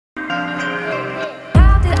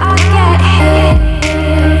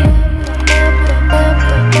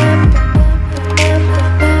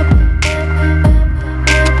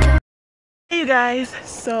guys,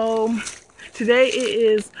 so today it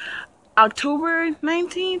is October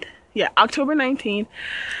 19th. Yeah, October 19th.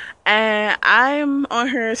 And I'm on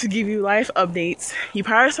here to give you life updates. You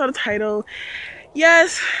probably saw the title.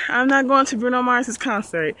 Yes, I'm not going to Bruno Mars's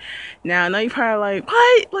concert. Now, I know you're probably like,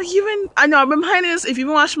 what? Like, I know I've been playing this. If you've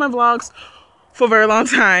been watching my vlogs for a very long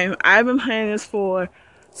time, I've been playing this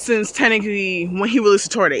since technically when he released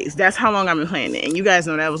the tour dates. That's how long I've been playing it. And you guys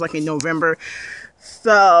know that was like in November.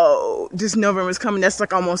 So this November's coming. That's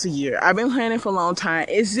like almost a year. I've been planning for a long time.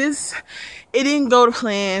 It's just, it didn't go to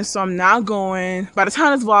plan, so I'm not going. By the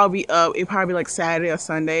time this vlog will be up, it'll probably be like Saturday or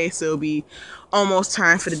Sunday, so it'll be almost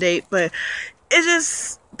time for the date. But it's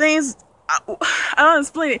just things, I don't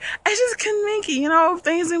explain it. I just couldn't make it,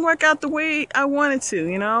 things didn't work out the way I wanted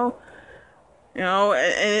to, and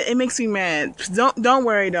it makes me mad. Don't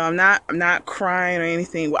worry though. I'm not crying or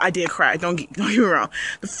anything. Well, I did cry. Don't get me wrong.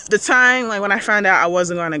 The time like when I found out I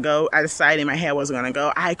wasn't gonna go, I decided in my head I wasn't gonna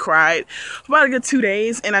go. I cried for about a good 2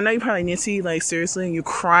 days, and I know you probably need to see, like, seriously, you're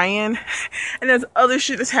crying, and there's other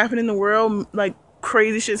shit that's happening in the world, like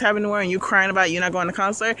crazy shit's happening in the world, and you're crying about you're not going to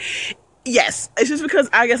concert. Yes, it's just because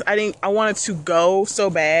I guess I wanted to go so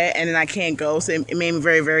bad, and then I can't go, so it made me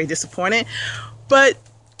very, very disappointed. But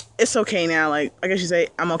it's okay now. Like, I guess you say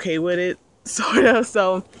I'm okay with it, sort of.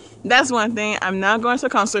 So that's one thing. I'm not going to a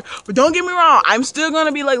concert, but don't get me wrong. I'm still going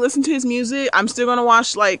to be like listening to his music. I'm still going to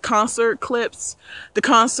watch like concert clips, the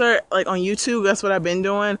concert like on YouTube. That's what I've been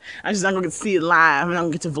doing. I'm just not going to get to see it live. I'm not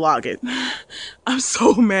going to get to vlog it. I'm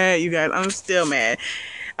so mad, you guys. I'm still mad.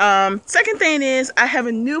 Second thing is I have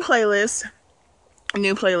a new playlist.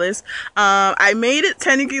 I made it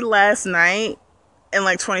technically last night in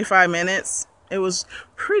like 25 minutes. It was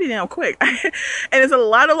pretty damn quick. And there's a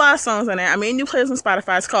lot of songs on there. I made a new playlist on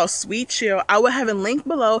Spotify. It's called Sweet Chill. I will have a link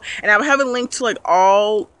below, and I will have a link to like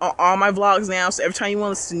all my vlogs now. So every time you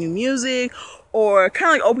want to listen to new music, or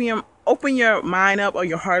kind of like open your mind up or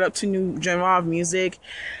your heart up to new genre of music,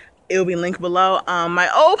 it will be linked below. My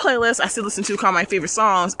old playlist I still listen to, called My Favorite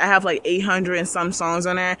Songs. I have like 800 and some songs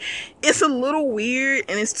on there. It's a little weird,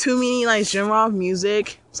 and it's too many like genre of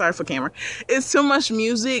music. Sorry for camera. It's too much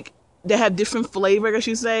music that have different flavor, I guess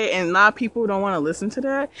you say, and a lot of people don't want to listen to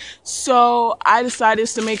that. So I decided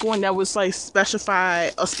to make one that was like special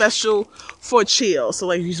for chill. So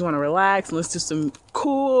like, if you just want to relax and listen to some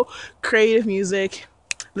cool, creative music,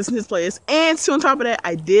 listen to this playlist. And on top of that,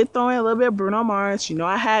 I did throw in a little bit of Bruno Mars.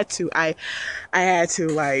 I had to. I had to.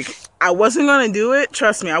 Like, I wasn't gonna do it.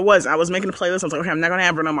 Trust me, I wasn't. I was making a playlist. I was like, okay, I'm not gonna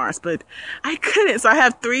have Bruno Mars, but I couldn't. So I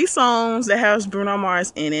have 3 songs that has Bruno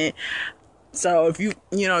Mars in it. So if you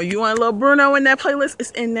want a little Bruno in that playlist,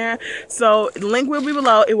 it's in there. So the link will be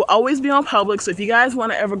below. It will always be on public. So if you guys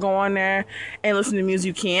want to ever go on there and listen to music,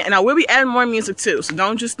 you can. And I will be adding more music too. So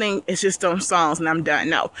don't just think it's just those songs and I'm done.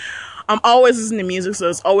 No. I'm always listening to music, so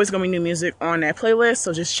there's always going to be new music on that playlist.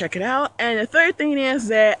 So just check it out. And the third thing is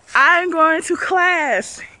that I'm going to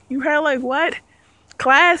class. You heard, like, what?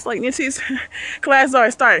 Class? Like, Nancy's class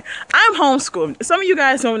already started. I'm homeschooled. Some of you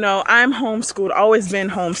guys don't know, I'm homeschooled. Always been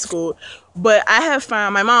homeschooled. But I have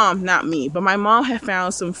found, my mom, not me, but my mom had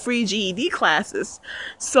found some free GED classes.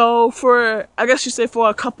 So for, I guess you say, for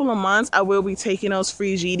a couple of months, I will be taking those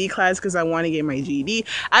free GED classes because I want to get my GED.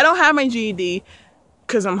 I don't have my GED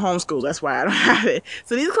because I'm homeschooled. That's why I don't have it.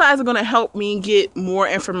 So these classes are going to help me get more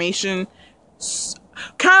information,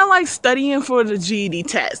 kind of like studying for the GED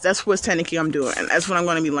test. That's what technically I'm doing. That's what I'm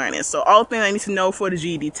going to be learning. So all the things I need to know for the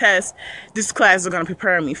GED test, this class is going to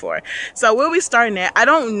prepare me for it. So I will be starting that. I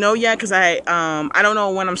don't know yet because I don't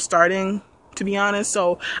know when I'm starting, to be honest.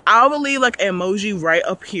 So I will leave like an emoji right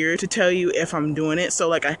up here to tell you if I'm doing it. So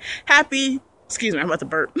like a happy, excuse me, I'm about to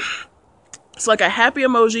burp. So like a happy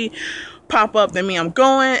emoji pop up, that means I'm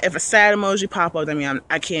going. If a sad emoji pop up, that means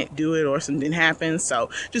I can't do it or something happens. So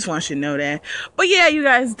just want you to know that. But yeah, you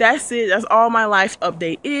guys, that's it. That's all my life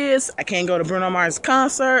update is. I can't go to Bruno Mars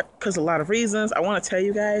concert because a lot of reasons. I want to tell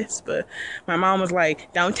you guys, but my mom was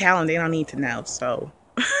like, don't tell them, they don't need to know. So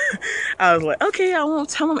I was like, okay, I won't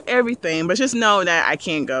tell them everything, but just know that I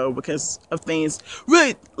can't go because of things.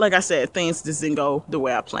 Really, like I said, things just didn't go the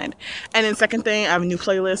way I planned. And then second thing, I have a new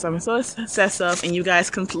playlist. I'm so obsessed up, and you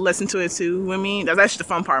guys can listen to it too with me. That's actually the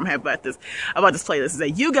fun part I'm having about this playlist, is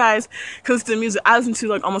that you guys can listen to music I listen to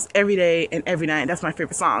like almost every day and every night. That's my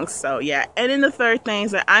favorite songs. So yeah. And then the third thing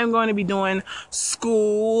is that I'm going to be doing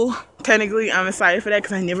school. Technically, I'm excited for that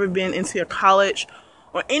because I've never been into a college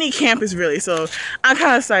or any campus really, so I'm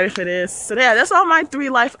kind of excited for this. So yeah, that's all my 3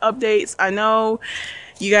 life updates. I know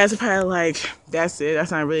you guys are probably like, that's it,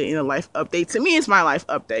 that's not really a life update. To me, it's my life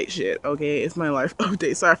update shit, okay? It's my life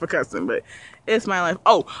update. Sorry for cussing, but it's my life.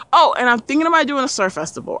 Oh, and I'm thinking about doing a surf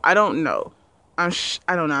festival. I don't know. I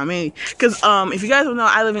don't know. I mean, because if you guys don't know,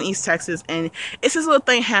 I live in East Texas, and it's this little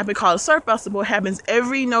thing happening called a surf festival. It happens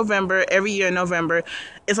every November, every year in November.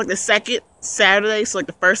 It's like the second Saturday, so like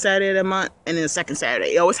the first Saturday of the month, and then the second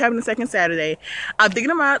Saturday. It always happens the second Saturday. I'm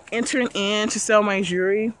thinking about entering in to sell my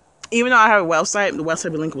jewelry, even though I have a website. The website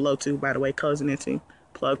will be linked below too, by the way. Colors and Knitting.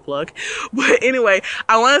 Plug. But anyway,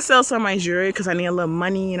 I want to sell some of my jewelry because I need a little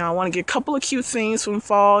money. You know, I want to get a couple of cute things from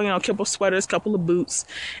fall. You know, a couple of sweaters, couple of boots,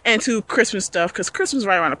 and two Christmas stuff because Christmas is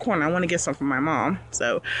right around the corner. I want to get some from my mom.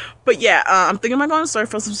 So, but yeah, I'm thinking about going to surf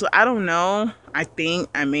festival. So I don't know. I think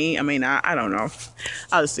I may not. I don't know.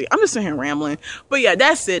 I'll just see. I'm just sitting here rambling. But yeah,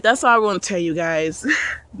 that's it. That's all I want to tell you guys.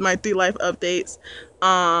 My 3 life updates.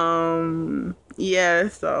 Yeah,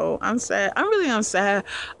 so I'm sad. I'm sad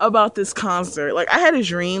about this concert. Like, I had a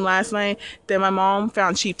dream last night that my mom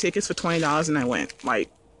found cheap tickets for $20 and I went. Like,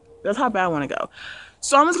 that's how bad I want to go.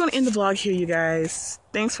 So I'm just going to end the vlog here, you guys.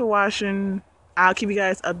 Thanks for watching. I'll keep you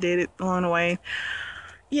guys updated along the way.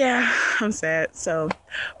 Yeah, I'm sad. So,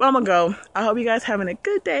 but I'm going to go. I hope you guys having a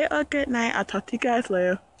good day or good night. I'll talk to you guys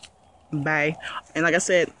later. Bye. And like I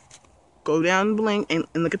said, go down the link and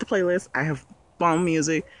look at the playlist. I have bomb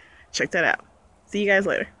music. Check that out. See you guys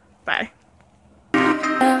later. Bye.